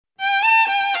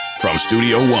From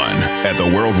Studio One at the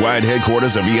worldwide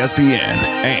headquarters of ESPN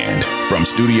and from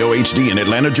Studio HD in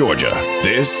Atlanta, Georgia,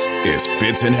 this is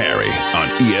Fitz and Harry on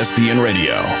ESPN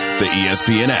Radio, the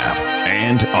ESPN app,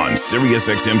 and on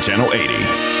SiriusXM Channel 80.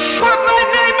 Put my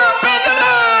name up in the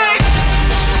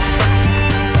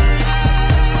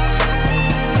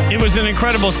night! It was an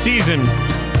incredible season.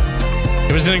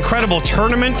 It was an incredible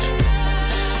tournament.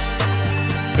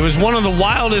 It was one of the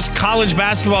wildest college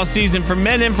basketball seasons for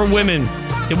men and for women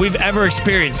that we've ever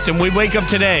experienced. And we wake up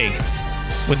today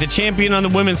with the champion on the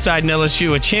women's side in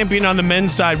LSU, a champion on the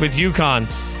men's side with UConn,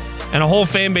 and a whole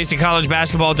fan base of college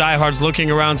basketball diehards looking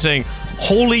around saying,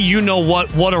 holy you know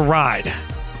what a ride.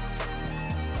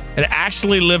 It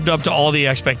actually lived up to all the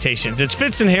expectations. It's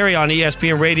Fitz and Harry on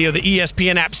ESPN Radio, the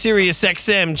ESPN app,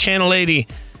 SiriusXM, Channel 80.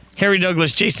 Harry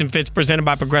Douglas, Jason Fitz, presented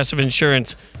by Progressive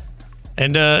Insurance.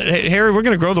 And, Harry, we're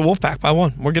going to grow the Wolfpack by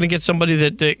one. We're going to get somebody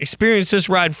that experienced this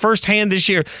ride firsthand this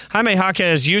year. Jaime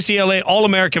Jaquez, UCLA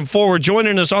All-American forward,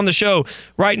 joining us on the show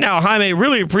right now. Jaime,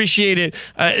 really appreciate it.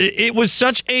 It was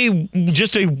such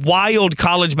just a wild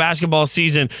college basketball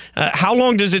season. How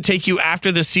long does it take you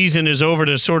after the season is over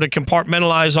to sort of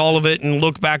compartmentalize all of it and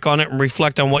look back on it and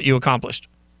reflect on what you accomplished?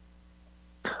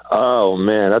 Oh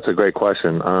man, that's a great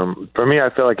question. For me, I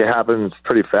feel like it happens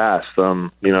pretty fast.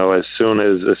 As soon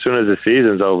as the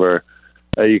season's over,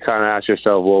 you kind of ask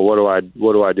yourself, well, what do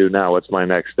I do now? What's my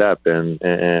next step? And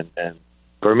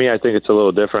for me, I think it's a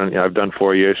little different. I've done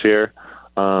 4 years here,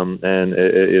 and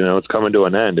it's coming to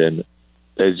an end, and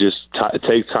it just it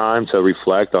takes time to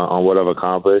reflect on what I've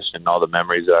accomplished and all the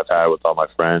memories that I've had with all my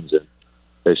friends, and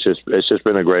it's just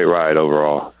been a great ride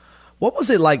overall. What was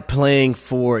it like playing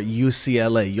for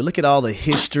UCLA? You look at all the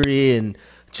history and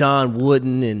John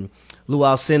Wooden and Lou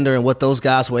Alcindor and what those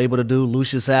guys were able to do,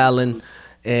 Lucius Allen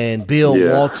and Bill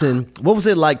Walton. What was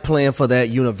it like playing for that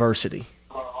university?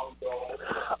 Oh,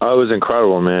 it was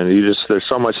incredible, man. There's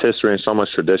so much history and so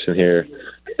much tradition here,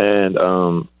 and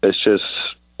it's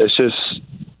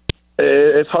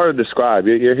hard to describe.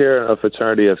 You're here in a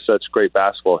fraternity of such great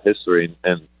basketball history,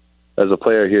 and as a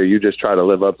player here, you just try to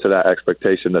live up to that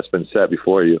expectation that's been set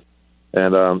before you.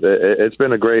 And it's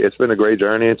been a great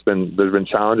journey. There's been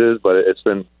challenges, but it's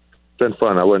been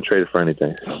fun. I wouldn't trade it for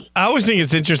anything. I always think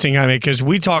it's interesting, Jaime, because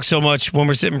we talk so much when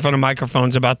we're sitting in front of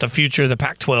microphones about the future of the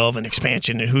Pac-12 and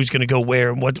expansion and who's going to go where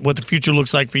and what the future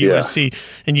looks like for USC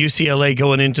and UCLA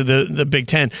going into the Big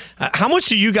Ten. How much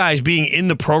do you guys being in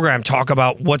the program talk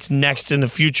about what's next in the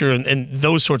future and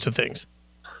those sorts of things?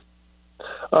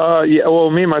 Well,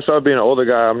 me, myself, being an older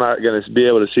guy, I'm not going to be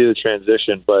able to see the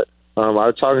transition, but I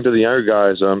was talking to the younger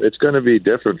guys. It's going to be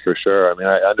different for sure. I mean,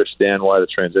 I understand why the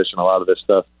transition, a lot of this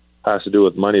stuff has to do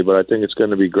with money, but I think it's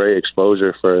going to be great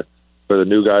exposure for the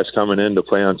new guys coming in to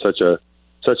play on such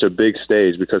a big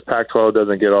stage, because Pac-12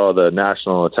 doesn't get all the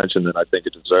national attention that I think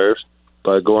it deserves.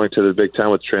 But going to the Big Ten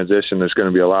with transition, there's going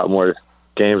to be a lot more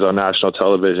games on national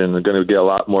television. They're going to get a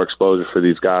lot more exposure for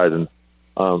these guys, and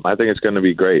I think it's going to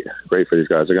be great for these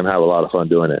guys. They're going to have a lot of fun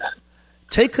doing it.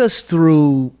 Take us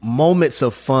through moments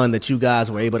of fun that you guys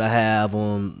were able to have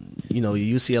on, your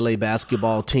UCLA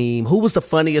basketball team. Who was the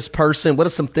funniest person? What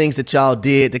are some things that y'all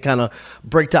did to kind of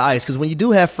break the ice? Because when you do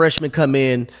have freshmen come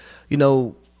in,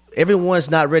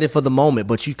 everyone's not ready for the moment,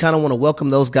 but you kind of want to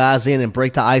welcome those guys in and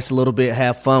break the ice a little bit,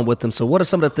 have fun with them. So what are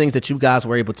some of the things that you guys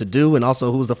were able to do? And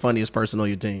also, who was the funniest person on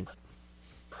your team?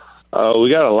 We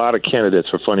got a lot of candidates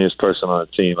for funniest person on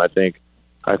the team. I think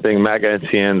Mac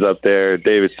Etienne's up there,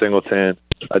 David Singleton,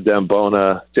 Adem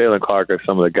Bona, Jalen Clark are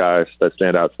some of the guys that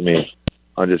stand out to me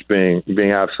on just being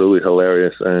absolutely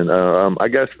hilarious. And I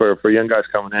guess for young guys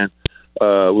coming in,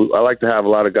 I like to have a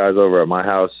lot of guys over at my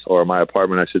house, or my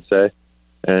apartment, I should say.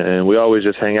 And we always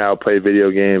just hang out, play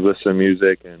video games, listen to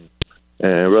music, and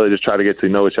really just try to get to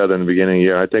know each other in the beginning of the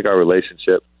year. I think our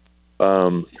relationship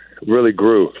really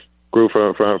grew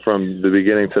from the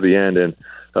beginning to the end, and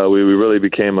we really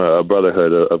became a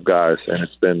brotherhood of guys, and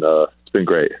it's been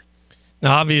great.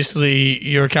 Now, obviously,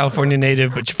 you're a California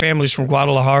native, but your family's from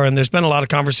Guadalajara, and there's been a lot of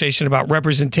conversation about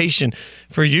representation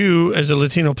for you as a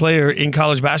Latino player in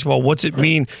college basketball. What's it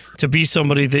mean to be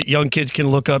somebody that young kids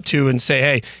can look up to and say,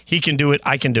 hey, he can do it,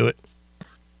 I can do it?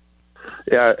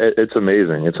 Yeah, it's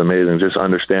amazing. It's amazing just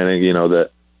understanding, that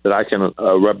I can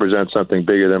represent something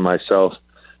bigger than myself,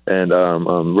 and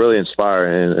really inspire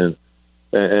and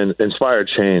inspire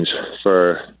change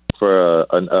for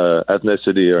an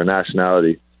ethnicity or a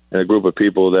nationality and a group of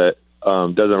people that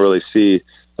doesn't really see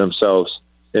themselves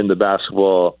in the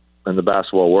basketball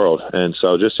world. And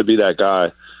so just to be that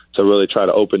guy to really try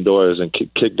to open doors and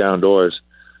kick down doors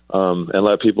and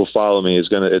let people follow me it's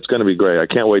gonna be great. I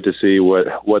can't wait to see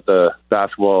what the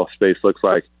basketball space looks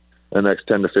like the next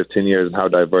 10 to 15 years and how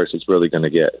diverse it's really going to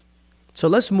get. So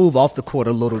let's move off the court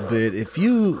a little bit. If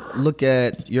you look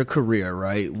at your career,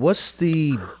 right, what's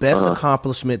the best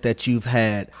accomplishment that you've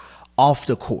had off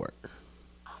the court?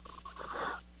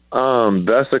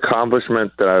 Best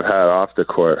accomplishment that I've had off the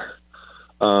court.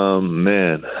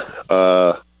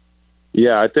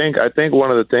 Yeah, I think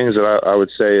one of the things that I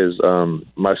would say is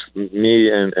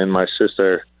me and my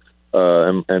sister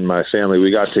and my family,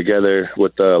 we got together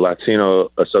with the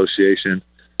Latino Association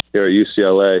here at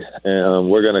UCLA, and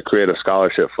we're going to create a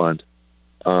scholarship fund.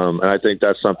 And I think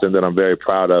that's something that I'm very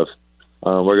proud of.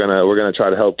 We're gonna try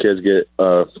to help kids get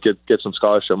some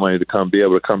scholarship money to be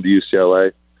able to come to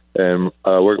UCLA, and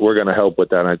we're going to help with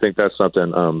that. And I think that's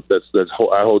something I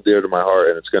hold dear to my heart,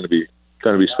 and it's going to be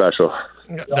special.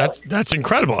 That's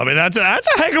incredible. I mean, that's a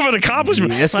heck of an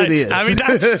accomplishment. Yes, it is. I mean,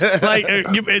 that's like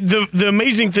the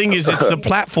amazing thing is it's the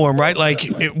platform, right? Like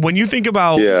when you think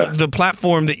about the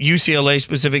platform that UCLA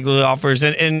specifically offers,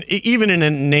 and even in a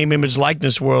name, image,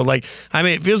 likeness world, like I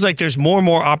mean, it feels like there's more and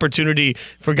more opportunity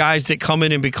for guys that come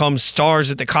in and become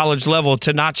stars at the college level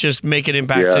to not just make an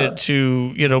impact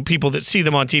to people that see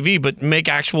them on TV, but make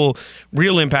actual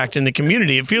real impact in the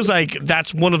community. It feels like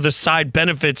that's one of the side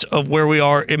benefits of where we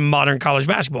are in modern college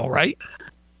basketball, right?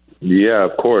 Yeah,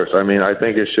 of course. I mean, I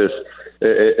think it's just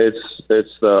it's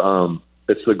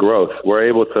the growth. We're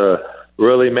able to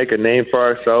really make a name for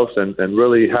ourselves and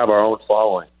really have our own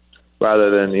following, rather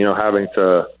than having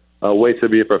to wait to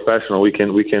be a professional. We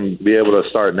can be able to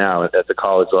start now at the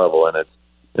college level, and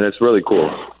it's really cool.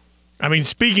 I mean,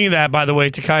 speaking of that, by the way,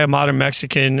 Takaya Modern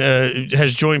Mexican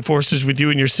has joined forces with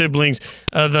you and your siblings.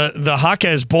 The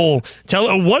Jaquez Bowl.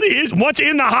 What's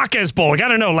in the Jaquez Bowl? I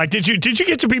gotta know. Like, did you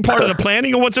get to be part of the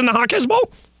planning of what's in the Jaquez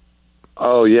Bowl?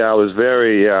 Oh yeah, I was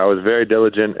very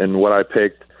diligent in what I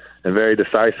picked and very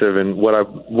decisive in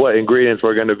what ingredients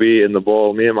were going to be in the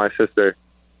bowl. Me and my sister,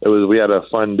 we had a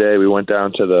fun day. We went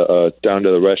down to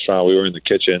the restaurant. We were in the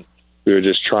kitchen. We were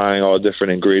just trying all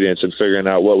different ingredients and figuring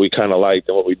out what we kind of liked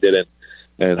and what we didn't,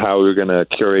 and how we were going to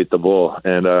curate the bowl.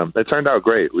 And it turned out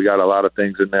great. We got a lot of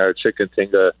things in there. Chicken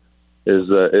tinga is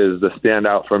the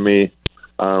standout for me.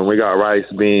 We got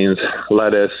rice, beans,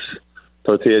 lettuce,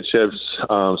 tortilla chips,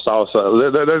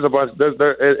 salsa. There's a bunch.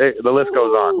 The list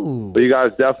goes on. But you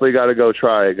guys definitely got to go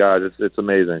try it, guys. It's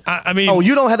amazing. I mean,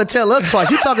 you don't have to tell us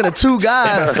twice. You're talking to two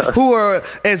guys who are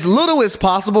as little as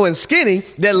possible and skinny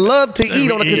that love to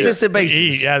eat on a consistent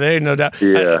basis. Yeah, there ain't no doubt.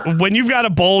 Yeah. When you've got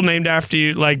a bowl named after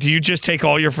you, like, do you just take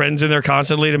all your friends in there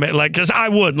constantly to make? Like, because I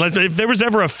would. Like, if there was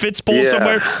ever a Fitz bowl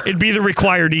somewhere, it'd be the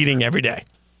required eating every day.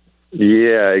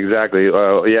 Yeah, exactly.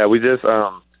 We just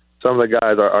some of the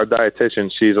guys, our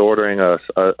dietitian, she's ordering us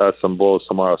some bowls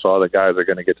tomorrow, so all the guys are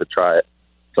going to get to try it.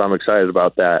 So I'm excited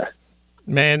about that.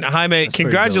 Man, Jaime,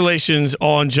 congratulations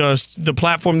on just the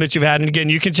platform that you've had. And again,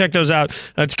 you can check those out.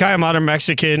 Takaya Modern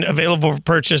Mexican, available for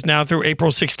purchase now through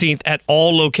April 16th at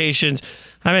all locations.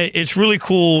 I mean, it's really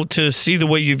cool to see the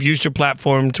way you've used your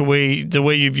platform, the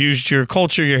way you've used your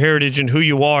culture, your heritage, and who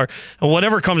you are. And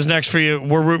whatever comes next for you,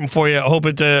 we're rooting for you. I hope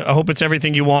it's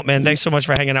everything you want, man. Thanks so much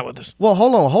for hanging out with us. Well,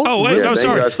 hold on. Oh, wait, no,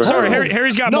 sorry.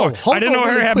 Harry's got more. I didn't know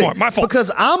Harry had more. My fault.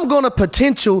 Because I'm going to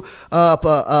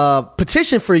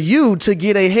petition for you to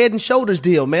get a Head and Shoulders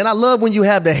deal, man. I love when you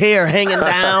have the hair hanging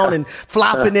down and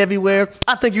flopping everywhere.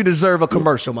 I think you deserve a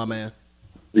commercial, my man.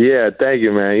 Yeah, thank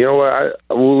you, man. You know what?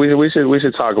 We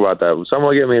should talk about that.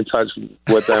 Someone get me in touch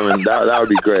with them, and that would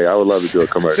be great. I would love to do a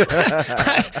commercial.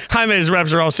 Jaime's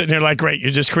reps are all sitting here like, great, you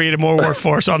just created more work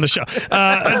for us on the show.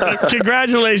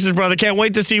 Congratulations, brother. Can't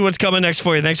wait to see what's coming next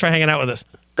for you. Thanks for hanging out with us.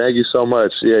 Thank you so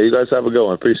much. Yeah, you guys have a good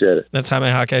one. Appreciate it. That's Jaime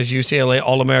Jaquez, UCLA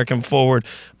All-American forward.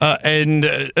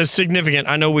 And significant.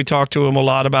 I know we talked to him a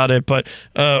lot about it, but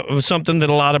something that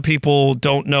a lot of people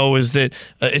don't know is that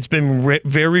it's been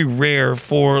very rare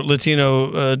for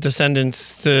Latino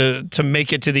descendants to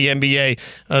make it to the NBA.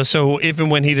 So if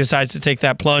and when he decides to take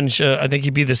that plunge, I think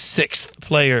he'd be the sixth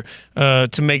player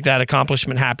to make that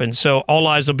accomplishment happen. So all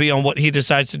eyes will be on what he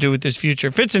decides to do with his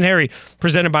future. Fitz and Harry,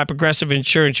 presented by Progressive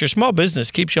Insurance. Your small business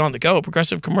keeps you on the go.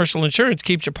 Progressive Commercial Insurance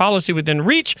keeps your policy within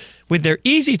reach with their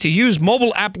easy-to-use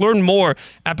mobile app. Learn more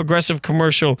at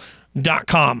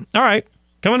progressivecommercial.com. All right,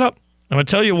 coming up, I'm going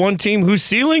to tell you one team whose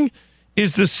ceiling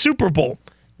is the Super Bowl.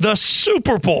 The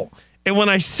Super Bowl. And when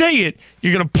I say it,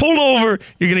 you're going to pull over,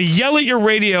 you're going to yell at your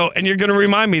radio, and you're going to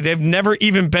remind me they've never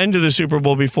even been to the Super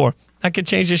Bowl before. That could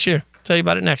change this year. I'll tell you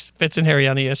about it next. Fitz and Harry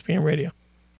on ESPN Radio.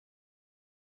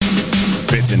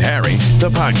 Fitz and Harry, the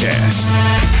podcast.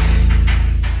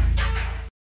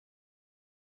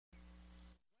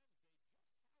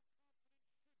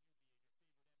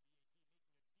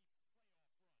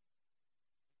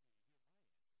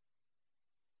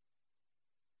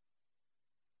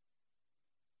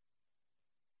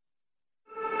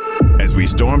 as we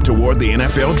storm toward the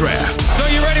NFL Draft. So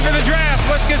you ready for the draft?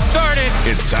 Let's get started.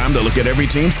 It's time to look at every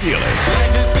team's ceiling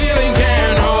Like the ceiling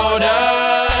can hold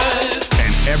us.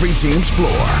 and every team's floor.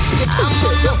 I'm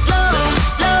on the floor.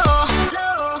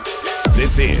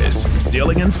 This is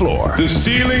Ceiling and Floor The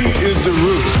ceiling is the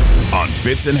roof. on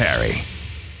Fitz and Harry.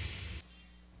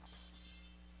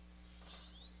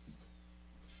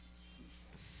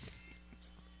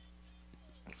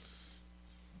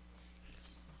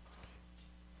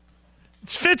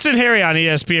 It's Fitz and Harry on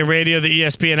ESPN Radio, the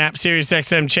ESPN app, Sirius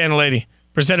XM Channel 80,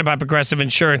 presented by Progressive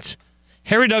Insurance.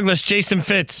 Harry Douglas, Jason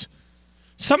Fitz.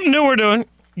 Something new we're doing,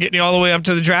 getting you all the way up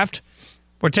to the draft.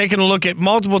 We're taking a look at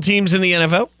multiple teams in the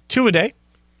NFL, 2 a day,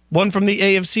 one from the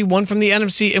AFC, one from the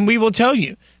NFC, and we will tell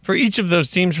you for each of those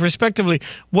teams, respectively,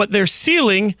 what their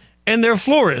ceiling and their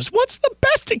floor is. What's the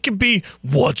best it could be?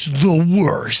 What's the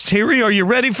worst? Harry, are you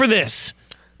ready for this?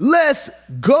 Let's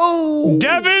go.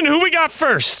 Devin, who we got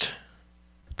first?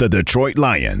 The Detroit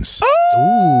Lions.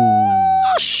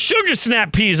 Oh, sugar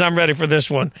snap peas. I'm ready for this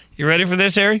one. You ready for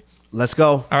this, Harry? Let's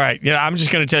go. All right. Yeah, I'm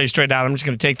just going to tell you straight out. I'm just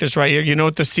going to take this right here. You know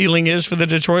what the ceiling is for the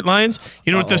Detroit Lions?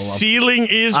 You know what the ceiling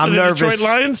is for the Detroit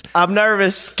Lions? I'm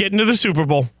nervous. Getting to the Super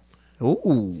Bowl.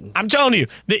 Ooh. I'm telling you,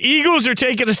 the Eagles are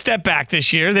taking a step back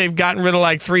this year. They've gotten rid of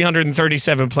like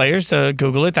 337 players.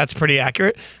 Google it. That's pretty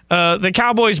accurate. The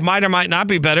Cowboys might or might not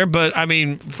be better, but, I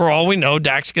mean, for all we know,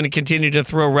 Dak's going to continue to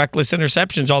throw reckless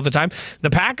interceptions all the time.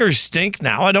 The Packers stink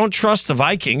now. I don't trust the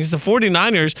Vikings. The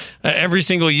 49ers every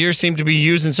single year seem to be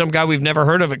using some guy we've never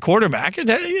heard of at quarterback. And,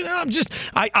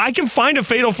 I can find a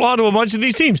fatal flaw to a bunch of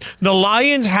these teams. The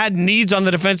Lions had needs on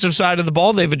the defensive side of the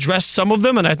ball. They've addressed some of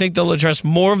them, and I think they'll address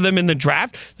more of them in the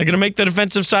draft. They're going to make the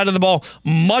defensive side of the ball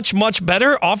much, much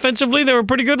better. Offensively, they were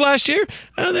pretty good last year.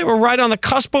 They were right on the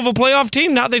cusp of a playoff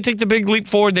team. Now they take the big leap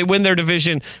forward. They win their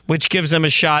division, which gives them a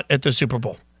shot at the Super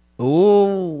Bowl.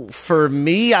 Ooh, for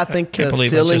me, I think the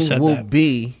ceiling will that.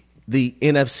 be the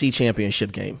NFC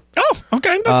Championship game. Oh,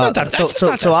 okay. That's not that. That's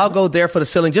not So that. I'll go there for the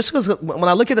ceiling. Just because when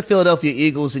I look at the Philadelphia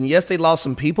Eagles, and yes, they lost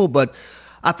some people, but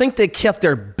I think they kept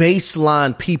their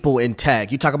baseline people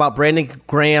intact. You talk about Brandon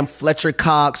Graham, Fletcher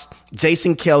Cox,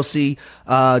 Jason Kelsey,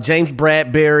 James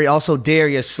Bradbury, also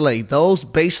Darius Slay. Those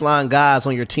baseline guys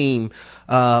on your team,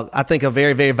 I think, are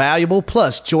very, very valuable.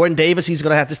 Plus, Jordan Davis, he's going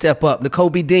to have to step up.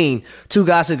 Nakobe Dean, 2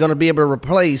 guys that are going to be able to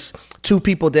replace 2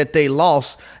 people that they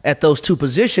lost at those 2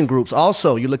 position groups.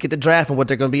 Also, you look at the draft and what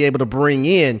they're going to be able to bring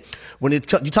in. When you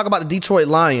talk about the Detroit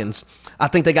Lions, I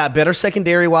think they got better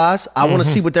secondary-wise. I want to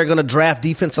see what they're going to draft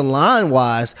defensive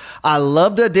line-wise. I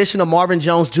love the addition of Marvin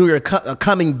Jones Jr.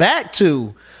 Coming back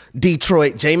to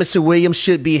Detroit. Jamison Williams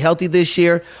should be healthy this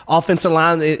year. Offensive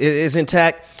line is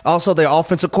intact. Also, their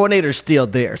offensive coordinator is still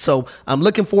there. So I'm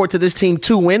looking forward to this team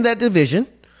to win that division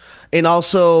and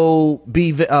also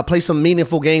play some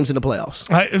meaningful games in the playoffs.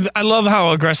 I love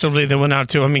how aggressively they went out,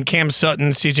 too. I mean, Cam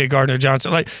Sutton, C.J.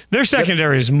 Gardner-Johnson, like their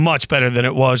secondary is much better than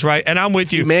it was, right? And I'm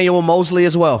with you. Emmanuel Mosley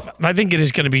as well. I think it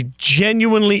is going to be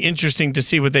genuinely interesting to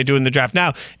see what they do in the draft.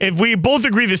 Now, if we both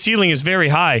agree the ceiling is very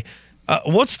high,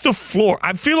 what's the floor?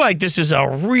 I feel like this is a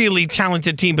really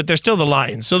talented team, but they're still the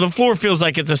Lions. So the floor feels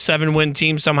like it's a 7-win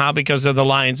team somehow because they're the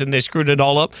Lions and they screwed it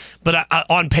all up. But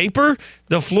on paper,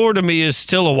 the floor to me is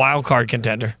still a wild card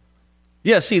contender.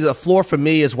 Yeah, see, the floor for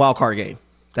me is wild card game.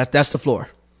 That's the floor.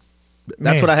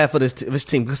 That's what I have for this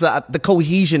team because the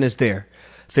cohesion is there.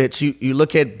 Fitz, you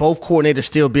look at both coordinators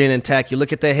still being intact. You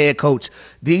look at their head coach.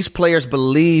 These players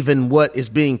believe in what is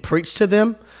being preached to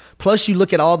them. Plus, you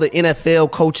look at all the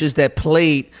NFL coaches that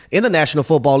played in the National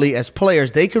Football League as players.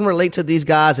 They can relate to these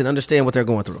guys and understand what they're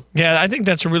going through. Yeah, I think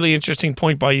that's a really interesting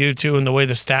point by you, too, and the way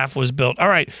the staff was built. All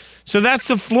right, so that's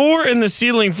the floor and the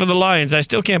ceiling for the Lions. I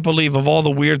still can't believe, of all the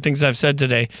weird things I've said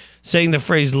today, saying the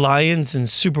phrase Lions and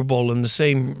Super Bowl in the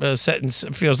same sentence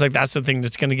feels like that's the thing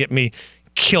that's going to get me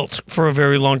killed for a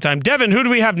very long time. Devin, who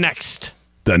do we have next?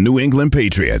 The New England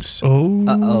Patriots.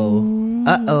 Uh-oh.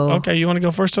 Okay, you want to go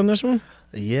first on this one?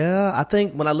 Yeah, I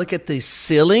think when I look at the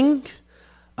ceiling,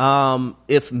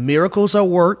 if miracles are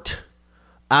worked,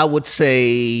 I would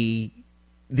say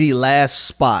the last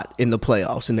spot in the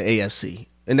playoffs in the AFC.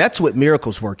 And that's with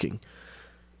miracles working.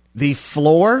 The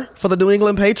floor for the New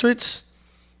England Patriots,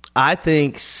 I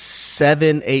think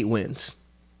 7-8 wins.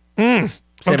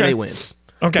 7-8 wins.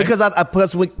 Okay. Because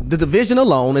because with the division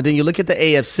alone, and then you look at the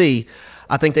AFC,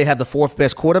 I think they have the 4th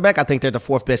best quarterback. I think they're the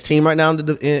 4th best team right now in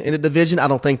the division. I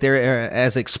don't think they're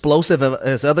as explosive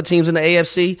as other teams in the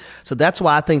AFC. So that's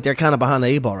why I think they're kind of behind the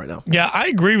 8 ball right now. Yeah, I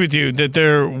agree with you that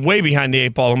they're way behind the 8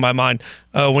 ball in my mind.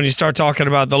 When you start talking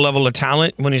about the level of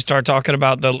talent, when you start talking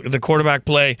about the quarterback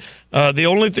play, the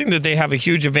only thing that they have a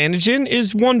huge advantage in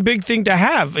is one big thing to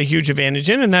have a huge advantage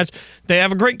in, and that's they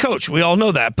have a great coach. We all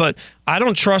know that, but I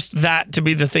don't trust that to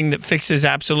be the thing that fixes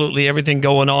absolutely everything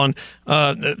going on.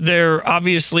 They're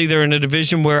in a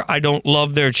division where I don't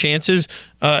love their chances,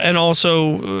 and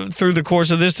also through the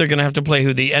course of this, they're going to have to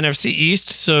play the NFC East,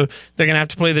 so they're going to have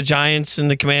to play the Giants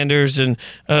and the Commanders, and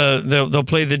they'll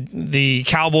play the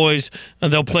Cowboys.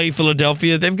 They'll play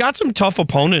Philadelphia. They've got some tough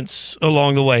opponents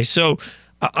along the way. So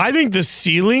I think the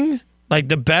ceiling, like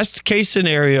the best case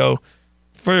scenario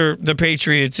for the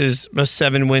Patriots, is a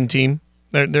 7-win team.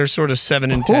 They're sort of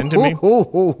 7-10 to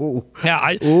me. Yeah,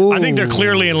 I think they're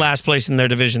clearly in last place in their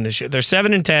division this year. They're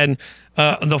 7-10.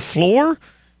 The floor,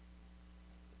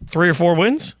 3 or 4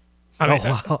 wins. I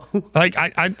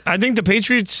mean, I think the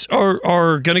Patriots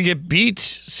are going to get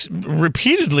beat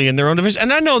repeatedly in their own division,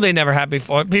 and I know they never have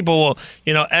before. People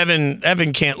will,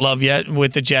 Evan can't love yet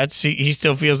with the Jets. He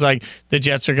still feels like the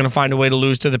Jets are going to find a way to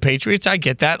lose to the Patriots. I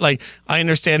get that. Like, I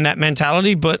understand that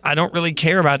mentality, but I don't really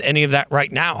care about any of that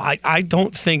right now. I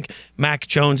don't think Mac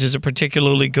Jones is a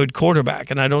particularly good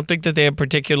quarterback, and I don't think that they have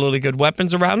particularly good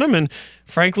weapons around him. And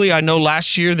frankly, I know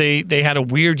last year they had a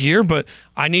weird year, but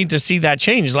I need to see that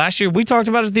change. Last year, we talked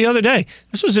about it the other day.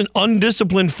 This was an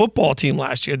undisciplined football team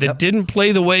last year that didn't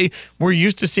play the way we're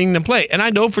used to seeing them play. And I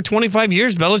know for 25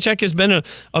 years, Belichick has been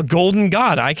a golden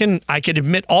god. I can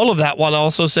admit all of that while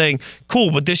also saying,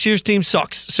 cool, but this year's team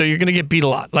sucks, so you're going to get beat a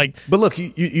lot. But look,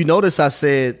 you notice I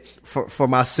said for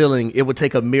my ceiling, it would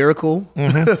take a miracle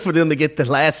for them to get the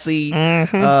last seed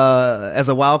as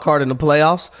a wild card in the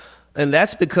playoffs. And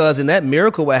that's because in that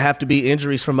miracle would have to be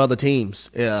injuries from other teams,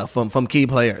 from key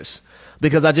players.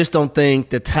 Because I just don't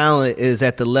think the talent is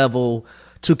at the level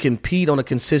to compete on a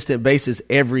consistent basis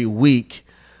every week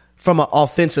from an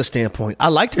offensive standpoint. I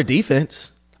like their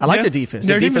defense. Their defense.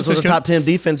 Their defense was a top 10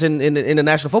 defense in the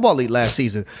National Football League last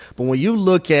season. But when you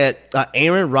look at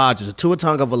Aaron Rodgers, a Tua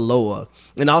Tagovailoa,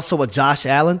 and also a Josh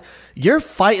Allen, you're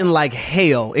fighting like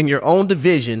hell in your own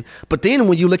division. But then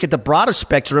when you look at the broader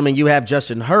spectrum and you have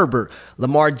Justin Herbert,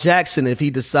 Lamar Jackson, if he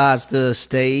decides to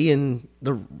stay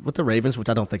with the Ravens, which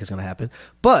I don't think is going to happen,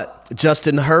 but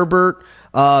Justin Herbert,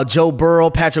 Joe Burrow,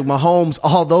 Patrick Mahomes,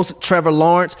 all those, Trevor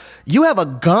Lawrence, you have a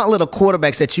gauntlet of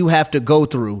quarterbacks that you have to go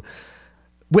through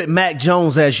with Mac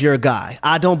Jones as your guy.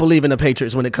 I don't believe in the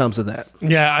Patriots when it comes to that.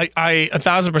 Yeah, I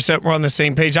 1,000% we're on the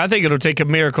same page. I think it'll take a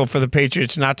miracle for the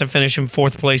Patriots not to finish in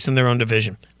 4th place in their own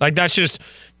division. Like,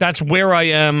 that's where I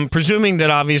am, presuming that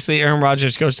obviously Aaron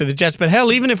Rodgers goes to the Jets. But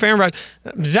hell, even if Aaron Rodgers,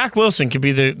 Zach Wilson could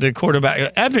be the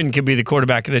quarterback. Evan could be the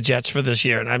quarterback of the Jets for this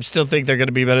year, and I still think they're going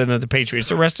to be better than the Patriots.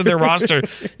 The rest of their roster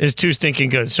is too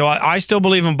stinking good. So I still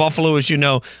believe in Buffalo, as you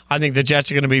know. I think the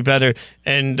Jets are going to be better,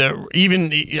 and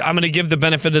even I'm going to give the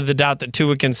benefit of the doubt that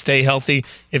Tua can stay healthy.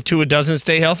 If Tua doesn't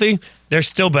stay healthy, they're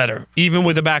still better. Even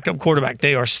with a backup quarterback,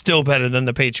 they are still better than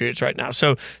the Patriots right now.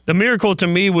 So the miracle to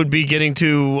me would be getting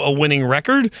to a winning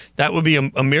record. That would be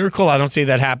a miracle. I don't see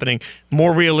that happening.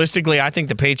 More realistically, I think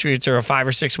the Patriots are a 5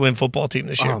 or 6 win football team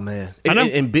this year. Oh, man.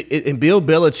 And Bill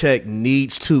Belichick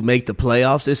needs to make the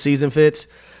playoffs this season, Fitz,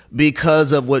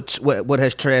 because of what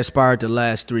has transpired the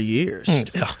last 3 years.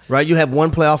 Yeah. Right? You have one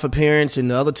playoff appearance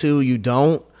and the other 2 you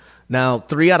don't. Now,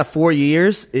 3 out of 4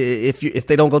 years, if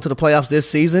they don't go to the playoffs this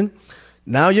season,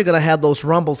 now you're going to have those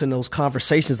rumbles and those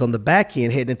conversations on the back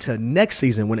end heading into next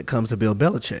season when it comes to Bill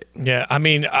Belichick. Yeah, I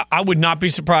mean, I would not be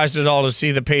surprised at all to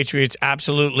see the Patriots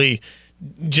absolutely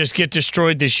just get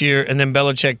destroyed this year, and then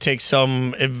Belichick takes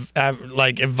some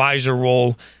advisor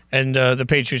role, and the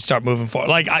Patriots start moving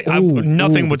forward.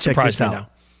 Nothing would surprise me now.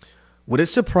 Would it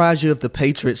surprise you if the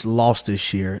Patriots lost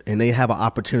this year and they have an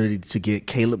opportunity to get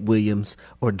Caleb Williams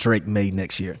or Drake May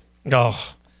next year? Oh,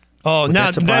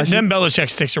 now then Belichick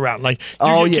sticks around.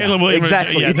 Caleb Williams,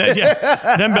 exactly.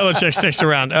 Then Belichick sticks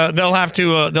around. They'll have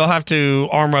to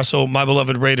arm wrestle my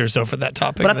beloved Raiders though for that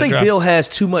topic. But I think Bill has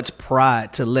too much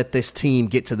pride to let this team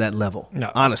get to that level.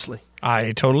 No, honestly.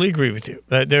 I totally agree with you.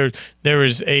 There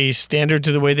is a standard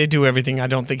to the way they do everything. I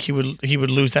don't think he would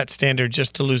lose that standard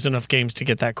just to lose enough games to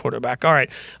get that quarterback. All right,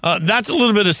 that's a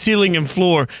little bit of ceiling and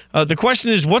floor. The question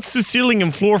is, what's the ceiling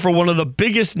and floor for one of the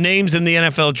biggest names in the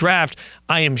NFL draft?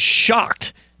 I am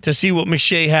shocked to see what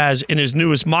McShay has in his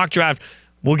newest mock draft.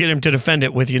 We'll get him to defend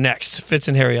it with you next. Fitz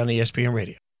and Harry on ESPN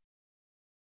Radio.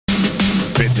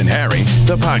 Fitz and Harry,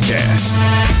 the podcast.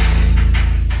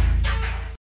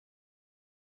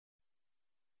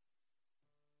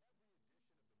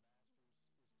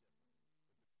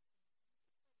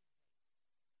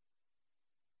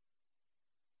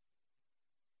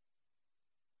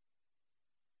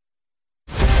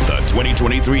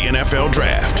 2023 NFL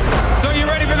Draft. So you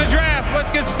ready for the draft? Let's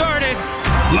get started.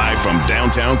 Live from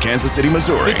downtown Kansas City,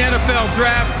 Missouri. The NFL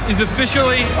Draft is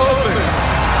officially open.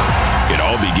 It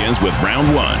all begins with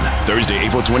round one, Thursday,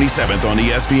 April 27th on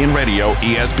ESPN Radio,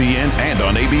 ESPN, and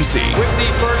on ABC. With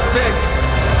the first pick.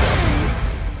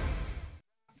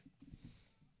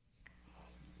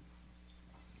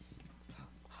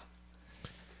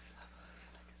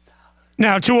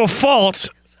 Now, to a fault,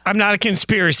 I'm not a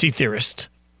conspiracy theorist.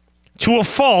 To a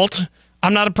fault,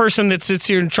 I'm not a person that sits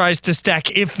here and tries to stack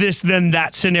if this, then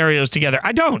that scenarios together.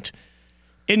 I don't.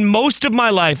 In most of my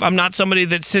life, I'm not somebody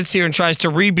that sits here and tries to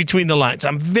read between the lines.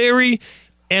 I'm very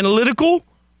analytical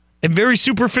and very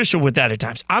superficial with that at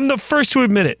times. I'm the first to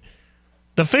admit it.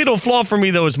 The fatal flaw for me,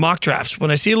 though, is mock drafts.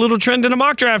 When I see a little trend in a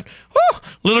mock draft,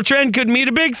 little trend could mean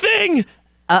a big thing.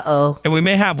 Uh-oh. And we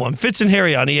may have one. Fitz and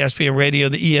Harry on ESPN Radio,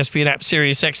 the ESPN app,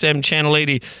 Sirius XM, Channel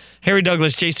 80. Harry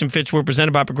Douglas, Jason Fitz, we're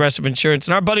presented by Progressive Insurance.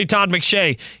 And our buddy Todd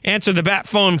McShay answered the bat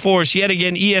phone for us yet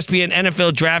again. ESPN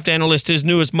NFL Draft Analyst. His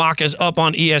newest mock is up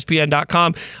on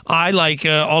ESPN.com. I, like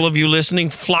all of you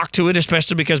listening, flock to it,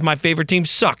 especially because my favorite team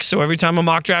sucks. So every time a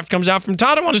mock draft comes out from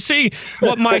Todd, I want to see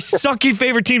what my sucky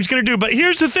favorite team's going to do. But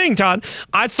here's the thing, Todd.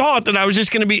 I thought that I was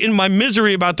just going to be in my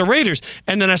misery about the Raiders.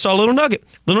 And then I saw a little nugget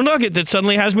that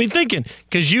suddenly has me thinking.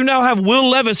 Because you now have Will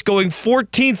Levis going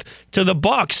 14th to the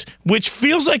Bucs, which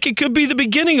feels like it could be the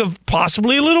beginning of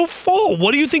possibly a little fall.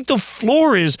 What do you think the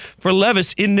floor is for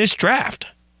Levis in this draft?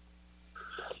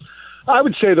 I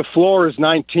would say the floor is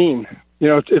 19. You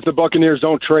know, if the Buccaneers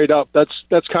don't trade up,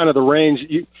 that's kind of the range.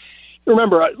 You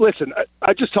remember, listen,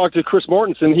 I just talked to Chris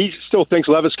Mortensen. He still thinks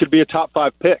Levis could be a top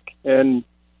 5 pick, and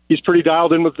he's pretty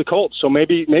dialed in with the Colts. So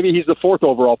maybe he's the 4th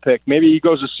overall pick. Maybe he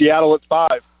goes to Seattle at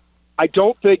 5. I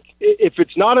don't think, if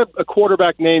it's not a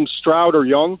quarterback named Stroud or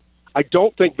Young, I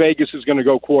don't think Vegas is going to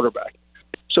go quarterback.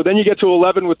 So then you get to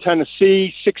 11 with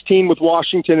Tennessee, 16 with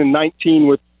Washington, and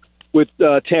 19 with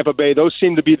Tampa Bay. Those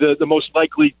seem to be the most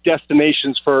likely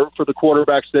destinations for the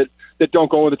quarterbacks that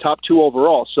don't go in the top 2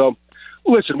 overall. So,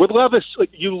 listen, with Levis,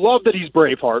 you love that he's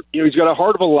Braveheart. You know, he's got a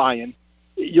heart of a lion.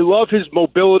 You love his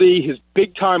mobility, his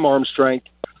big-time arm strength.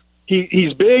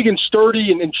 He's big and sturdy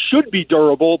and should be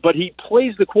durable, but he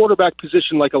plays the quarterback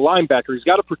position like a linebacker. He's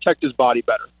got to protect his body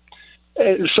better.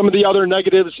 And some of the other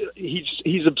negatives,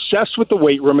 he's obsessed with the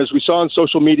weight room, as we saw on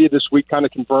social media this week, kind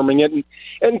of confirming it.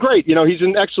 And great, you know, he's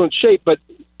in excellent shape. But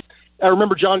I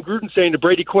remember John Gruden saying to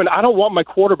Brady Quinn, I don't want my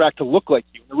quarterback to look like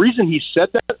you. The reason he said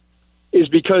that is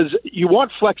because you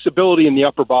want flexibility in the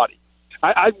upper body.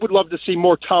 I would love to see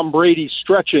more Tom Brady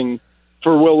stretching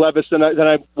for Will Levis than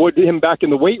I would him back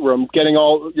in the weight room, getting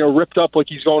all ripped up like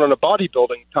he's going on a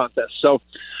bodybuilding contest. So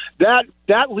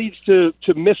that leads to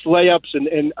missed layups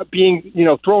and being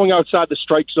throwing outside the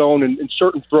strike zone in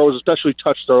certain throws, especially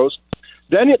touch throws.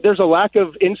 Then there's a lack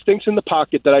of instincts in the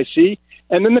pocket that I see,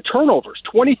 and then the turnovers.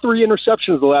 23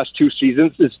 interceptions the last 2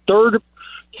 seasons. His third.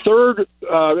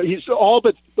 He's all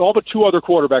but 2 other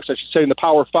quarterbacks, I should say, in the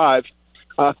Power 5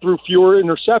 threw fewer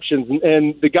interceptions,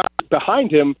 and the guy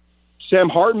behind him, Sam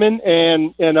Hartman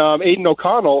and Aiden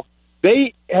O'Connell,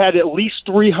 they had at least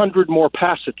 300 more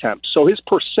pass attempts. So his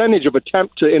percentage of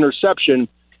attempt to interception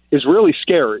is really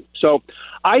scary. So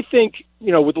I think,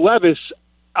 with Levis,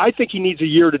 I think he needs a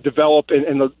year to develop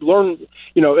and learn,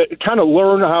 kind of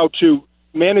learn how to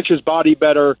manage his body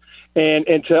better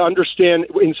and to understand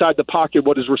inside the pocket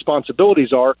what his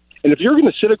responsibilities are. And if you're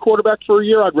going to sit a quarterback for a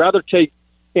year, I'd rather take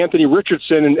Anthony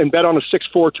Richardson and bet on a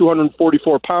 6'4",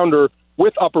 244-pounder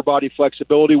with upper body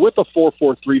flexibility, with a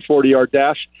 4.43 40-yard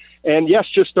dash. And yes,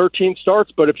 just 13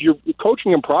 starts, but if you're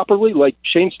coaching him properly, like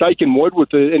Shane Steichen would with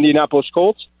the Indianapolis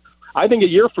Colts, I think a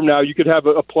year from now you could have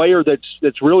a player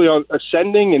that's really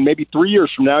ascending, and maybe 3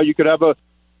 years from now you could have a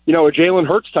Jalen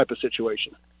Hurts type of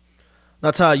situation. Now,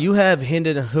 Todd, you have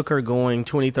Hendon Hooker going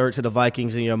 23rd to the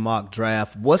Vikings in your mock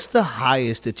draft. What's the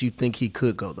highest that you think he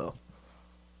could go, though?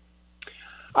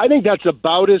 I think that's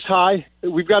about as high.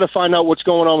 We've got to find out what's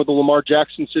going on with the Lamar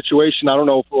Jackson situation. I don't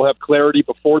know if we'll have clarity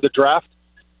before the draft.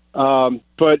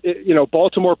 But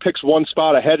Baltimore picks one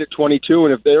spot ahead at 22,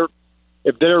 and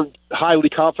if they're highly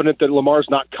confident that Lamar's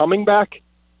not coming back,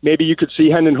 maybe you could see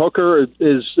Hendon Hooker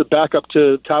is a backup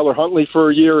to Tyler Huntley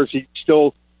for a year as he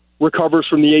still recovers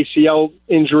from the ACL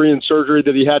injury and surgery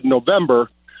that he had in November.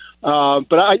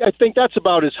 But I think that's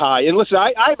about as high. And listen,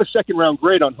 I have a second-round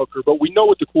grade on Hooker, but we know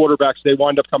with the quarterbacks, they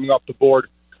wind up coming off the board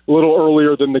a little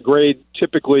earlier than the grade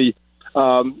typically,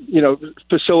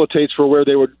 facilitates for where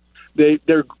they would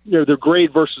their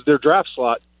grade versus their draft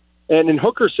slot. And in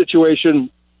Hooker's situation,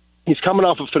 he's coming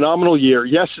off a phenomenal year.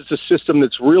 Yes, it's a system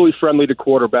that's really friendly to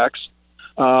quarterbacks.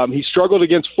 He struggled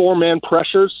against 4-man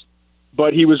pressures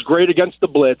but he was great against the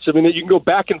blitz. I mean, you can go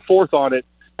back and forth on it.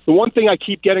 The one thing I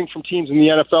keep getting from teams in the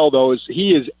NFL, though, is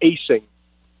he is acing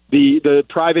the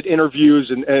private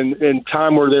interviews and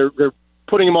time where they're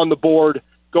putting him on the board,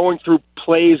 going through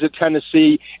plays at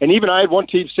Tennessee. And even I had one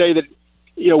team say that,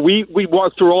 we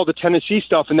walked through all the Tennessee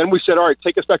stuff, and then we said, all right,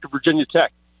 take us back to Virginia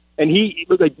Tech. And he,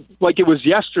 like it was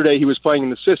yesterday, he was playing in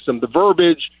the system, the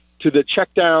verbiage to the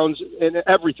checkdowns and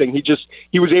everything.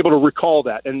 He was able to recall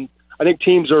that. And I think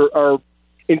teams are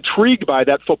intrigued by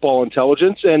that football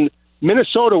intelligence. And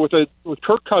Minnesota, with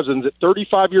Kirk Cousins at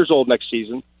 35 years old next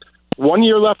season, 1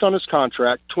 year left on his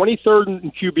contract, 23rd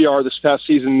in QBR this past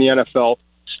season in the NFL,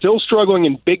 still struggling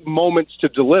in big moments to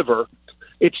deliver.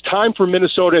 It's time for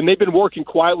Minnesota, and they've been working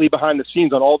quietly behind the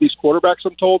scenes on all these quarterbacks,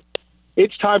 I'm told.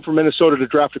 It's time for Minnesota to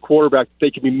draft a quarterback that they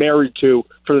can be married to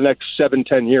for the next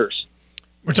 7-10 years.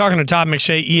 We're talking to Todd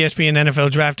McShay, ESPN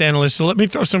NFL draft analyst. So let me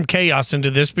throw some chaos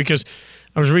into this because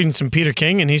I was reading some Peter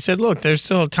King, and he said, look, there's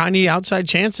still a tiny outside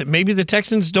chance that maybe the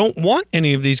Texans don't want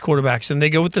any of these quarterbacks, and they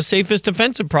go with the safest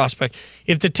defensive prospect.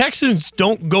 If the Texans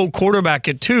don't go quarterback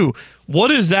at 2, what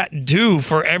does that do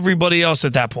for everybody else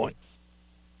at that point?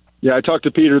 Yeah, I talked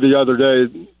to Peter the other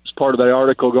day as part of that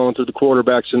article going through the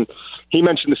quarterbacks, and he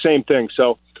mentioned the same thing.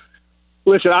 So,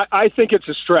 listen, I think it's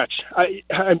a stretch.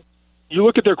 You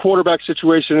look at their quarterback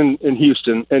situation in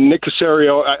Houston, and Nick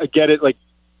Caserio, I get it, like,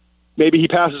 maybe he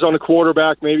passes on a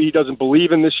quarterback. Maybe he doesn't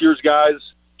believe in this year's guys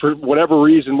for whatever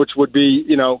reason, which would be,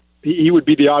 he would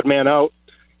be the odd man out.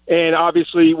 And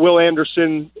obviously, Will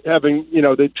Anderson having,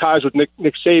 the ties with Nick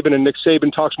Saban, and Nick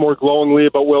Saban talks more glowingly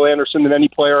about Will Anderson than any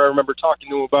player I remember talking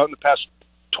to him about in the past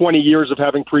 20 years of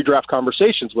having pre-draft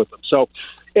conversations with him. So,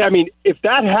 I mean, if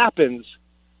that happens,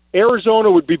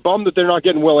 Arizona would be bummed that they're not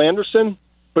getting Will Anderson,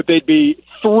 but they'd be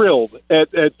thrilled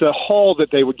at the haul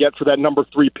that they would get for that number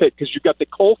 3 pick, because you've got the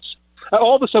Colts.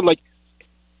 All of a sudden, like,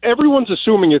 everyone's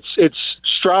assuming it's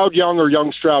Stroud Young or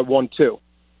Young Stroud 1-2.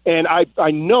 And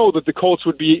I know that the Colts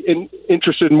would be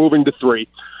interested in moving to 3.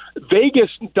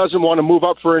 Vegas doesn't want to move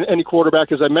up for any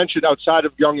quarterback, as I mentioned, outside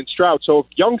of Young and Stroud. So if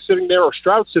Young's sitting there or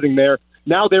Stroud's sitting there,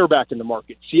 now they're back in the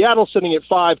market. Seattle sitting at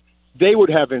 5, they would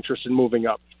have interest in moving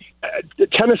up.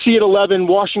 Tennessee at 11,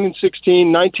 Washington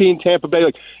 16, 19, Tampa Bay.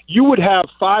 Like, you would have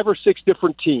 5 or 6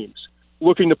 different teams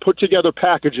looking to put together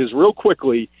packages real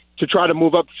quickly to try to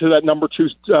move up to that number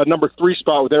 3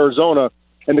 spot with Arizona,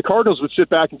 and the Cardinals would sit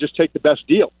back and just take the best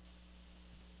deal.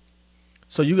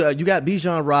 So you got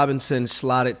Bijan Robinson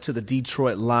slotted to the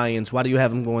Detroit Lions. Why do you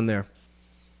have him going there?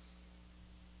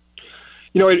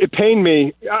 It pained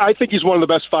me. I think he's one of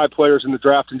the best 5 players in the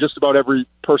draft, and just about every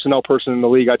personnel person in the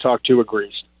league I talk to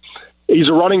agrees. He's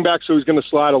a running back, so he's going to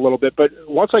slide a little bit. But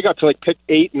once I got to pick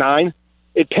 8, 9,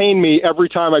 it pained me every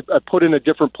time I put in a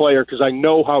different player, because I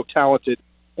know how talented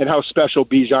and how special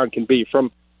Bijan can be.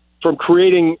 From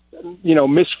creating,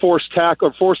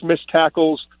 forced missed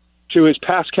tackles, to his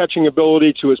pass catching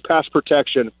ability, to his pass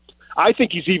protection. I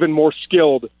think he's even more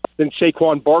skilled than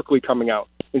Saquon Barkley coming out.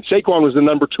 And Saquon was the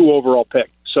number 2 overall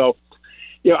pick. So,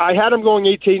 I had him going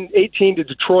 18 to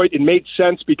Detroit. It made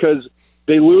sense because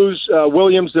they lose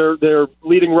Williams, their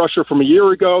leading rusher from a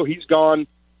year ago. He's gone.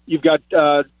 You've got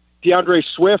DeAndre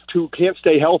Swift, who can't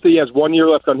stay healthy, has 1 year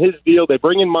left on his deal. They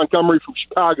bring in Montgomery from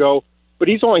Chicago, but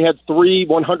he's only had 3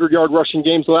 100-yard rushing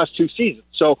games the last 2 seasons.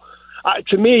 So,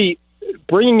 to me,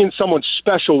 bringing in someone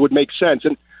special would make sense.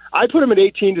 And I put him at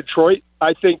 18 Detroit.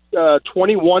 I think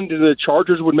 21 to the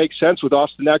Chargers would make sense with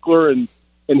Austin Eckler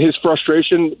and his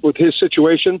frustration with his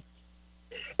situation.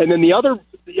 And then the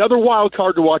other wild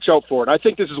card to watch out for, and I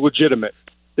think this is legitimate,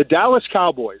 the Dallas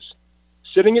Cowboys,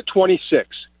 sitting at 26,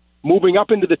 moving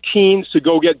up into the teens to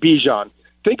go get Bijan.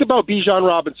 Think about Bijan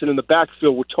Robinson in the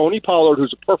backfield with Tony Pollard,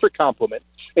 who's a perfect complement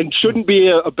and shouldn't be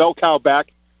a bell cow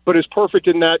back, but is perfect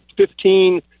in that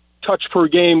 15 touch per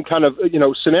game kind of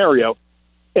scenario.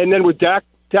 And then with Dak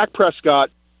Prescott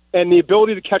and the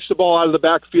ability to catch the ball out of the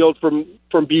backfield from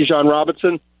Bijan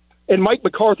Robinson, and Mike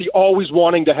McCarthy always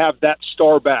wanting to have that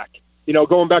star back.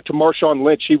 Going back to Marshawn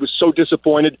Lynch, he was so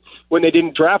disappointed when they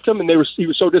didn't draft him, and he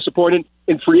was so disappointed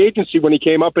in free agency when he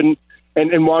came up and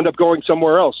wound up going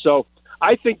somewhere else. So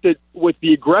I think that with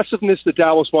the aggressiveness that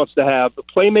Dallas wants to have, the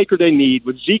playmaker they need,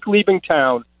 with Zeke leaving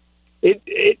town,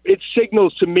 it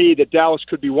signals to me that Dallas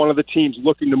could be one of the teams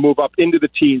looking to move up into the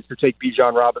teens to take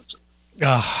Bijan Robinson.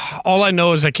 All I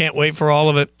know is I can't wait for all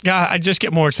of it. God, I just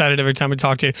get more excited every time I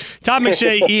talk to you. Todd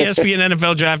McShay, ESPN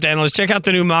NFL Draft Analyst. Check out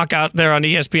the new mock out there on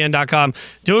ESPN.com.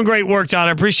 Doing great work, Todd.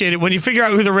 I appreciate it. When you figure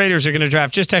out who the Raiders are going to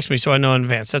draft, just text me so I know in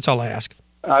advance. That's all I ask.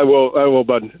 I will,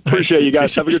 bud. Appreciate you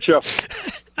guys. Have a good show.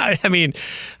 I mean,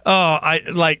 I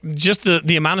like just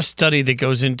the amount of study that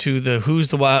goes into the who's,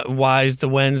 the whys, the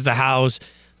whens, the hows,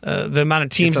 the amount of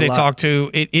teams they talk to.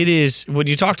 It is, when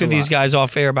you talk to these guys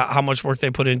off air about how much work they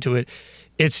put into it,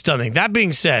 it's stunning. That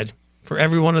being said, for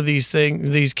every one of these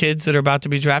kids that are about to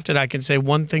be drafted, I can say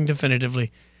one thing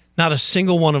definitively. Not a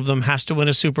single one of them has to win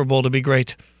a Super Bowl to be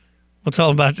great. We'll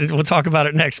talk about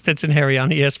it next. Fitz and Harry on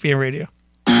ESPN Radio.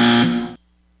 The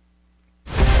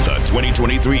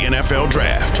 2023 NFL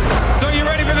Draft. So you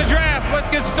ready for the draft? Let's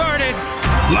get started.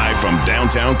 Live from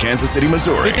downtown Kansas City,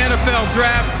 Missouri. The NFL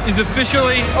Draft is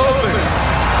officially open.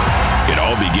 It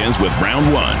all begins with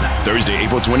round 1, Thursday,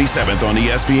 April 27th on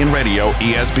ESPN Radio,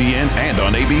 ESPN, and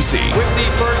on ABC. With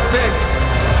the first pick.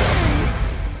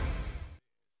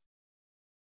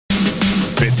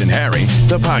 Fitz and Harry,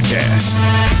 the podcast.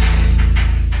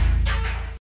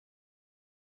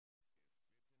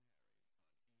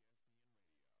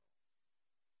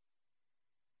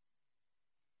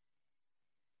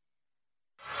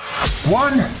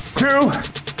 One, two,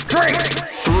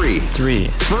 three. Three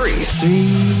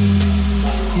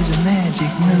is a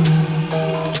magic number.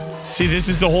 See, this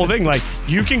is the whole thing. Like,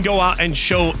 you can go out and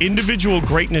show individual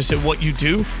greatness at what you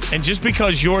do, and just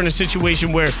because you're in a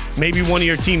situation where maybe one of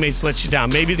your teammates lets you down,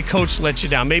 maybe the coach lets you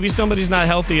down, maybe somebody's not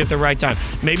healthy at the right time,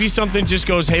 maybe something just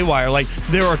goes haywire. Like,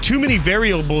 there are too many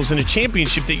variables in a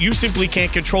championship that you simply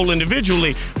can't control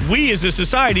individually. We as a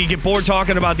society get bored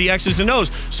talking about the X's and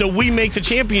O's, so we make the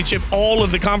championship all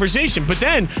of the conversation. But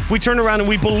then we turn around and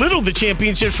we belittle the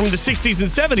championships from the 60s and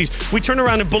 70s. We turn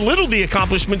around and belittle the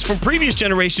accomplishments from previous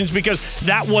generations because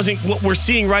that wasn't what we're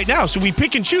seeing right now. So we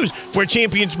pick and choose where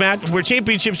championships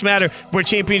matter, where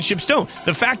championships don't.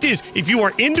 The fact is, if you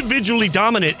are individually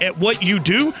dominant at what you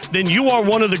do, then you are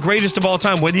one of the greatest of all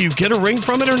time, whether you get a ring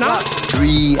from it or not.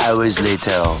 3 hours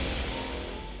later.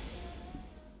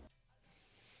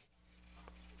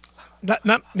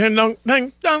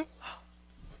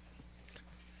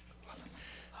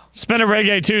 Spin a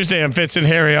Reggae Tuesday on Fitz and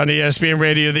Harry on ESPN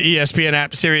Radio, the ESPN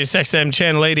app, Sirius XM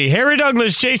Channel 80. Harry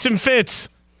Douglas, Jason Fitz.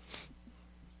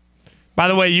 By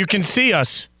the way, you can see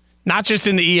us, not just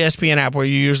in the ESPN app where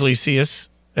you usually see us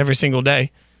every single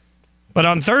day, but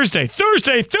on Thursday,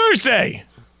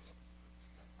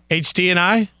 HD and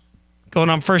I going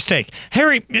on First Take.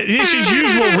 Harry, this is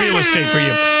usual real estate for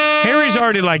you. Harry's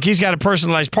already he's got a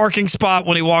personalized parking spot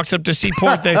when he walks up to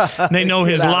Seaport. They know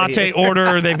his latte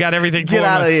order. They've got everything for him. Get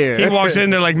out of here. He walks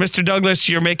in, they're like, Mr. Douglas,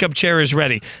 your makeup chair is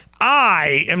ready.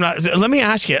 I am not. Let me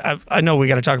ask you. I know we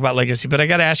got to talk about legacy, but I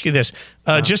got to ask you this,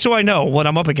 just so I know what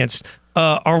I'm up against.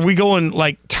 Are we going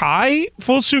tie,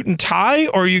 full suit and tie,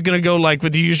 or are you going to go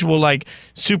with the usual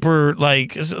super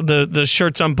the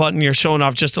shirts unbuttoned, you're showing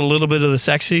off just a little bit of the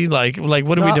sexy? What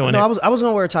are we doing? No, I was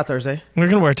going to wear a tie Thursday. We're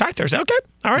going to wear a tie Thursday. Okay,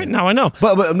 all right. Now I know.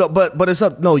 But it's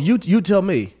up. No, you tell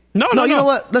me. No. You know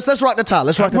what? Let's rock the tie.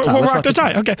 Let's rock the tie. We'll rock the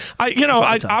tie. Okay.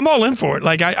 I'm all in for it.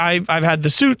 I've had the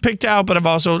suit picked out, but I've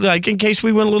also in case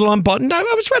we went a little unbuttoned, I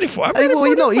was ready for it. Either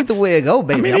way it go,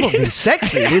 baby. I'm gonna be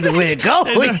sexy. Either way it go.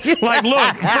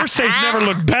 Look, First Take's never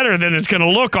looked better than it's going to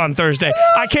look on Thursday.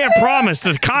 I can't promise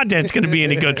the content's going to be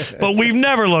any good, but we've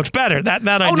never looked better. That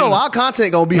I do. No, our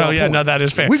content gonna be on point. No, that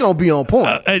is fair. We're gonna be on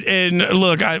point. And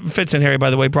look, Fitz and Harry, by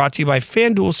the way, brought to you by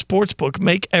FanDuel Sportsbook.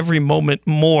 Make every moment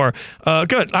more.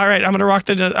 Good. All right, I'm gonna rock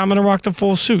the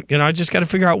full suit. I just got to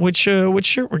figure out which shirt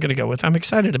we're going to go with. I'm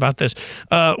excited about this.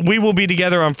 We will be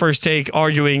together on First Take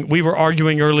arguing. We were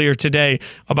arguing earlier today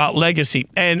about legacy.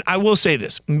 And I will say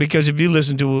this, because if you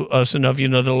listen to us enough, you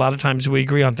know that a lot of times we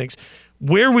agree on things.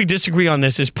 Where we disagree on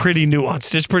this is pretty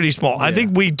nuanced. It's pretty small. Yeah. I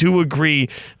think we do agree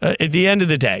at the end of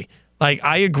the day.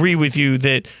 I agree with you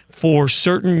that for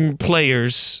certain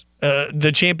players,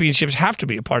 the championships have to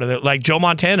be a part of it. Like Joe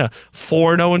Montana,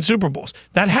 4-0 in Super Bowls.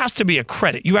 That has to be a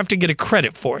credit. You have to get a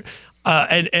credit for it.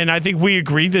 And I think we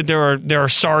agree that there are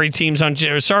sorry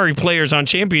players on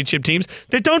championship teams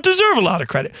that don't deserve a lot of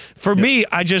credit. For me,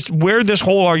 where this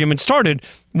whole argument started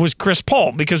was Chris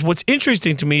Paul, because what's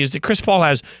interesting to me is that Chris Paul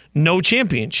has no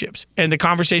championships, and the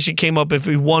conversation came up, if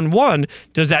he won one,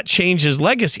 does that change his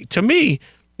legacy? To me,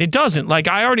 it doesn't.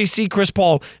 I already see Chris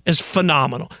Paul as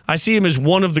phenomenal. I see him as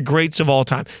one of the greats of all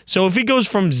time. So if he goes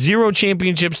from 0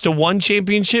 championships to 1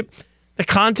 championship, the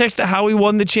context of how he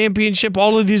won the championship,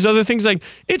 all of these other things,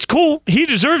 it's cool. He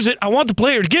deserves it. I want the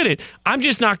player to get it. I'm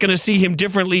just not going to see him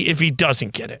differently if he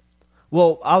doesn't get it.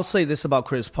 Well, I'll say this about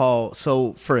Chris Paul.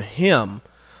 So for him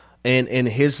and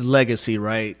his legacy,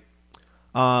 right,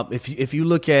 if you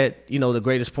look at, the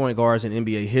greatest point guards in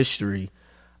NBA history,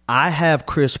 I have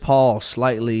Chris Paul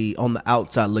slightly on the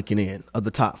outside looking in of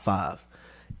the top 5.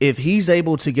 If he's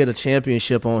able to get a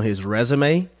championship on his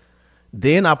resume,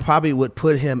 then I probably would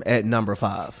put him at number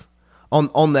 5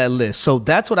 on that list. So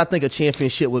that's what I think a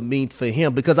championship would mean for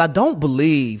him, because I don't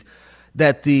believe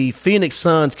that the Phoenix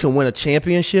Suns can win a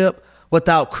championship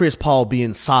without Chris Paul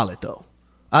being solid, though.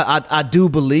 I do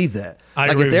believe that.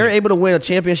 If they're able to win a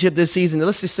championship this season,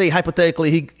 let's just say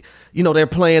hypothetically they're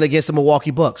playing against the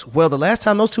Milwaukee Bucks. Well, the last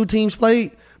time those two teams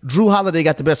played, Drew Holiday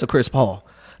got the best of Chris Paul.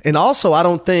 And also, I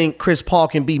don't think Chris Paul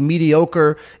can be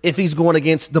mediocre if he's going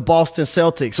against the Boston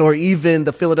Celtics or even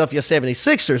the Philadelphia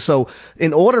 76ers. So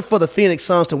in order for the Phoenix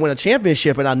Suns to win a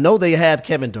championship, and I know they have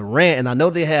Kevin Durant and I know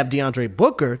they have DeAndre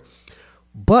Booker,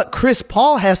 but Chris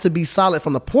Paul has to be solid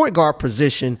from the point guard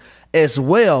position as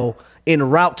well en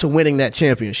route to winning that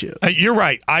championship. You're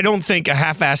right. I don't think a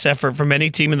half-ass effort from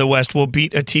any team in the West will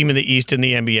beat a team in the East in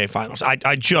the NBA Finals.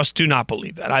 I just do not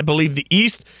believe that. I believe the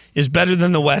East is better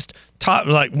than the West.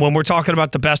 Like when we're talking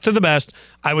about the best of the best,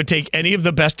 I would take any of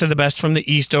the best of the best from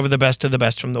the East over the best of the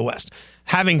best from the West.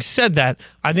 Having said that,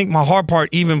 I think my hard part,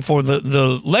 even for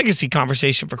the legacy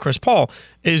conversation for Chris Paul,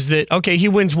 is that, okay, he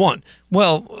wins one.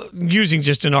 Well, using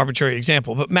just an arbitrary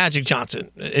example, but Magic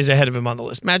Johnson is ahead of him on the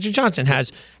list. Magic Johnson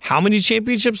has how many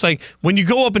championships? Like, when you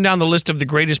go up and down the list of the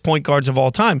greatest point guards of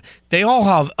all time, they all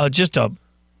have just a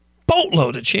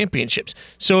boatload of championships.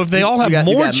 So if they all have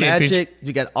more championships. Magic,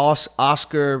 you got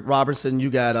Oscar Robertson, you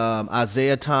got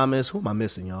Isaiah Thomas. Who am I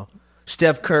missing, y'all?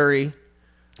 Steph Curry.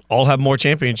 All have more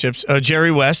championships.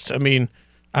 Jerry West, I mean,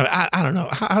 I don't know.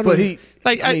 How do he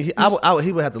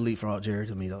would have to leapfrog Jerry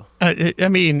to me, though. I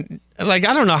mean, like,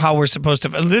 I don't know how we're supposed to.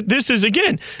 This is,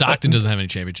 again. Stockton doesn't have any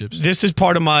championships. This is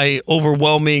part of my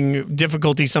overwhelming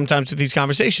difficulty sometimes with these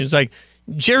conversations. Like,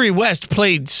 Jerry West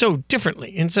played so differently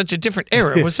in such a different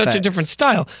era with such a different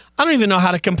style. I don't even know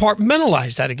how to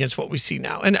compartmentalize that against what we see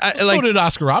now. And so did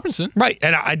Oscar Robertson. Right.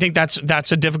 And I think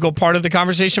that's a difficult part of the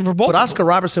conversation for both. But Oscar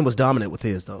Robertson was dominant with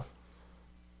his, though.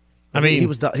 I mean, he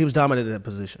was dominant in that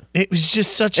position. It was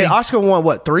just such a. Oscar won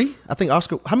what, 3? I think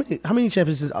Oscar. How many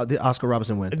championships did Oscar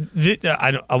Robertson win?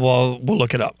 Well, we'll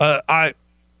look it up.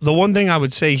 The one thing I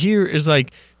would say here is,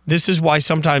 like, this is why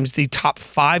sometimes the top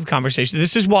 5 conversation.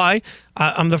 This is why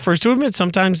I'm the first to admit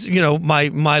sometimes,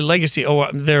 my legacy.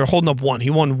 Oh, they're holding up one. He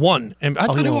won one, and I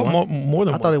thought he won more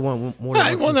than one. I thought he won more than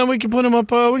one. Well, then we can put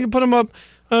him up.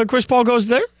 Chris Paul goes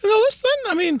there in the list.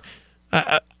 Then I mean,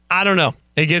 I don't know.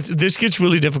 This gets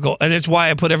really difficult, and it's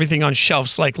why I put everything on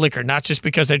shelves like liquor, not just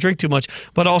because I drink too much,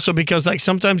 but also because, like,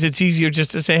 sometimes it's easier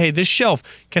just to say, hey, this shelf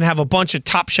can have a bunch of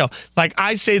top shelf. Like,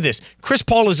 I say this, Chris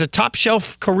Paul is a top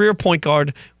shelf career point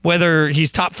guard, whether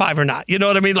he's top 5 or not. You know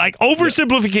what I mean? Like,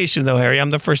 oversimplification, though, Harry. I'm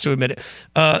the first to admit it.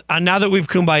 Now that we've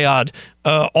kumbaya'd,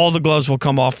 all the gloves will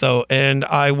come off, though, and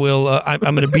I will. I'm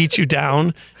going to beat you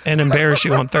down and embarrass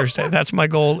you on Thursday. That's my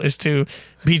goal, is to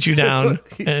beat you down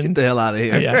and get the hell out of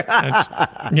here. Yeah,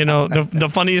 the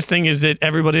funniest thing is that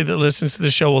everybody that listens to the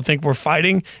show will think we're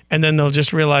fighting, and then they'll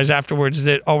just realize afterwards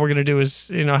that all we're going to do is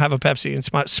have a Pepsi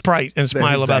and Sprite and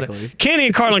smile about it. Candy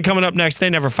and Carlin coming up next. They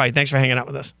never fight. Thanks for hanging out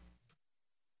with us.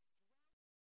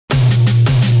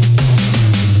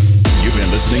 You've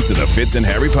been listening to the Fitz and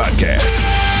Harry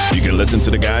podcast. You can listen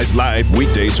to the guys live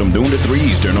weekdays from noon to 3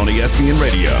 Eastern on ESPN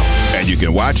Radio, and you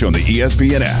can watch on the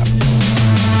ESPN app.